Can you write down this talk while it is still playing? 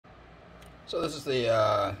So this is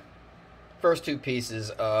the first two pieces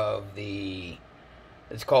of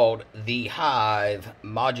it's called the HIVE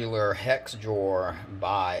Modular Hex Drawer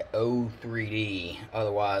by O3D,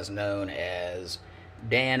 otherwise known as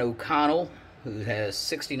Dan O'Connell, who has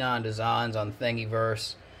 69 designs on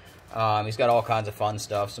Thingiverse. He's got all kinds of fun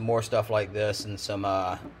stuff, some more stuff like this and some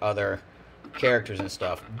other characters and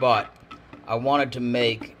stuff. But I wanted to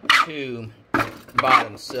make two by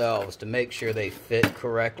themselves to make sure they fit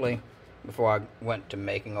correctly before I went to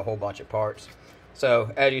making a whole bunch of parts.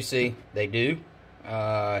 So as you see, they do.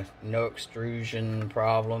 No extrusion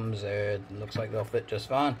problems. It looks like they'll fit just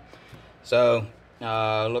fine. So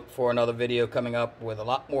look for another video coming up with a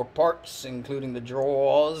lot more parts, including the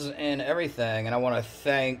drawers and everything. And I want to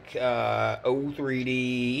thank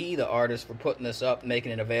O3D, the artist, for putting this up,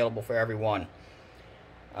 making it available for everyone.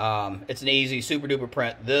 It's an easy, super duper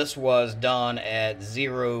print. This was done at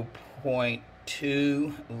 0.2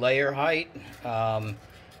 layer height, and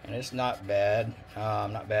it's not bad.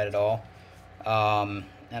 Not bad at all. And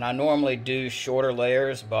I normally do shorter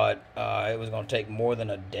layers, but it was going to take more than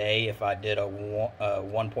a day if I did a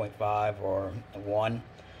 1.5 or a 1.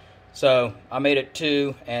 So I made it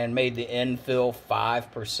 2 and made the infill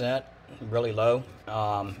 5%, really low,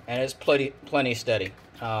 and it's plenty steady.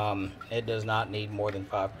 It does not need more than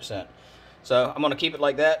 5%. So I'm going to keep it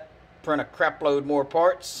like that, print a crap load more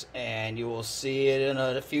parts, and you will see it in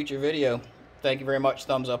a future video. Thank you very much.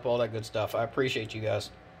 Thumbs up, all that good stuff. I appreciate you guys.